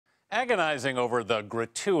Agonizing over the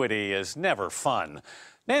gratuity is never fun.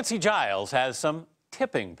 Nancy Giles has some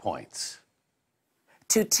tipping points.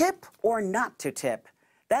 To tip or not to tip?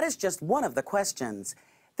 That is just one of the questions.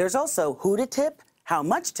 There's also who to tip, how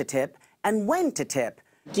much to tip, and when to tip.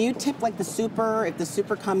 Do you tip like the super, if the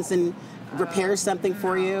super comes and repairs something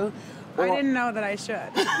for you? I didn't know that I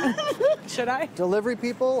should. Should I? Delivery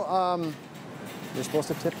people, you're supposed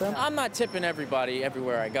to tip them? I'm not tipping everybody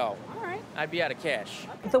everywhere I go. All right. I'd be out of cash.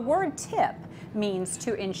 The word tip means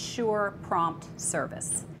to ensure prompt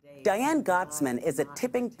service. Diane Gottsman is a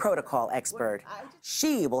tipping protocol expert.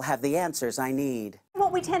 She will have the answers I need.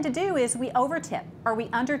 What we tend to do is we over-tip or we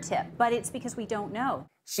under-tip, but it's because we don't know.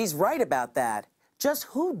 She's right about that. Just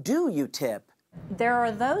who do you tip? There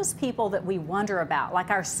are those people that we wonder about, like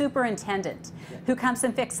our superintendent, who comes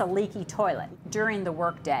and fixes a leaky toilet during the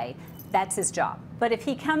workday. That's his job. But if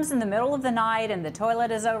he comes in the middle of the night and the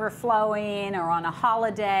toilet is overflowing or on a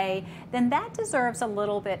holiday, then that deserves a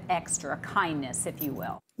little bit extra kindness, if you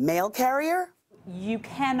will. Mail carrier? You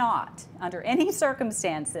cannot, under any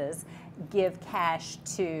circumstances, give cash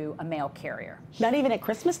to a mail carrier. Not even at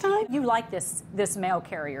Christmas time? You like this mail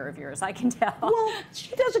carrier of yours, I can tell. Well,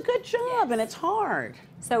 she does a good job, and it's hard.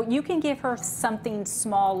 So you can give her something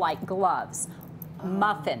small like gloves,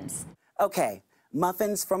 muffins. Okay,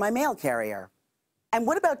 muffins for my mail carrier. And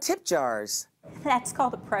what about tip jars? That's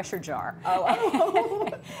called a pressure jar.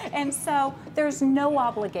 Oh. And so there's no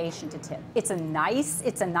obligation to tip. It's a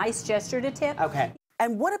nice gesture to tip. Okay.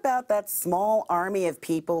 And what about that small army of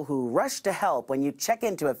people who rush to help when you check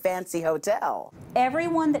into a fancy hotel?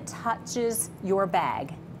 Everyone that touches your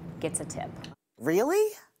bag gets a tip.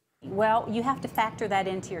 Really? Well, you have to factor that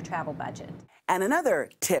into your travel budget. And another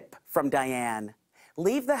tip from Diane.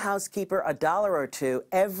 Leave the housekeeper $1 or $2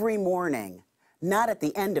 every morning, not at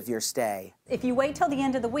the end of your stay. If you wait till the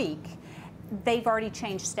end of the week, they've already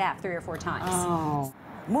changed staff 3 or 4 times. Oh.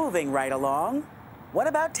 Moving right along, what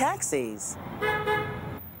about taxis?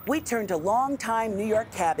 We turn to longtime New York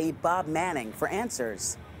cabbie Bob Manning for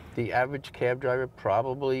answers. The average cab driver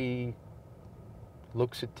probably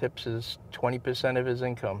looks at tips as 20% of his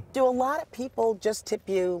income. Do a lot of people just tip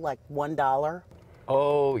you like $1?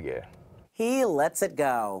 Oh, yeah. He lets it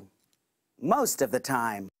go. Most of the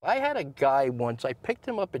time. I had a guy once, I picked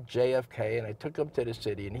him up at JFK and I took him to the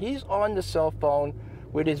city, and he's on the cell phone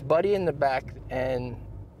with his buddy in the back, and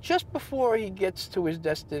just before he gets to his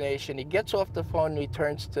destination, he gets off the phone and he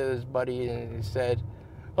turns to his buddy and he said,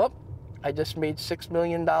 "Oh, I just made $6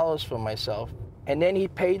 million for myself." And then he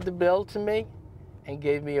paid the bill to me and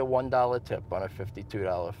gave me a $1 tip on a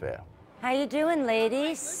 $52 fare. How you doing,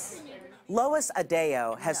 ladies? Lois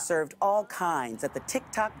Adeo has served all kinds at the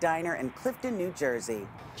TikTok Diner in Clifton, New Jersey.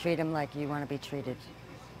 Treat them like you want to be treated.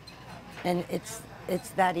 And it's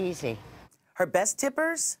that easy. Her best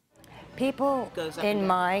tippers? People in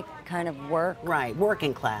my kind of work. Right,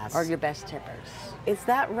 working class. Are your best tippers. Is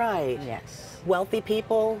that right? Yes. Wealthy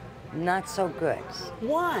people? Not so good.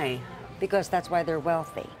 Why? Because that's why they're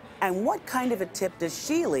wealthy. And what kind of a tip does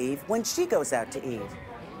she leave when she goes out to eat?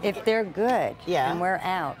 If they're good Yeah. and we're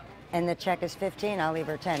out and the check is 15, I'll leave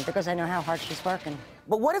her 10 because I know how hard she's working.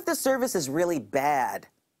 But what if the service is really bad?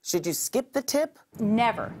 Should you skip the tip?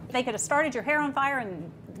 Never. They could have started your hair on fire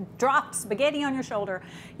and dropped spaghetti on your shoulder.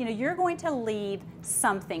 You know, you're going to leave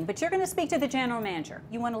something, but you're going to speak to the general manager.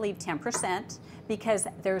 You want to leave 10% because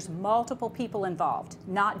there's multiple people involved,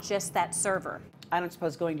 not just that server. I don't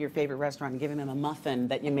suppose going to your favorite restaurant and giving them a muffin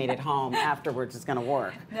that you made at home afterwards is going to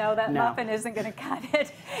work. No, that muffin isn't going to cut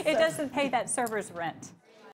it. It doesn't pay that server's rent.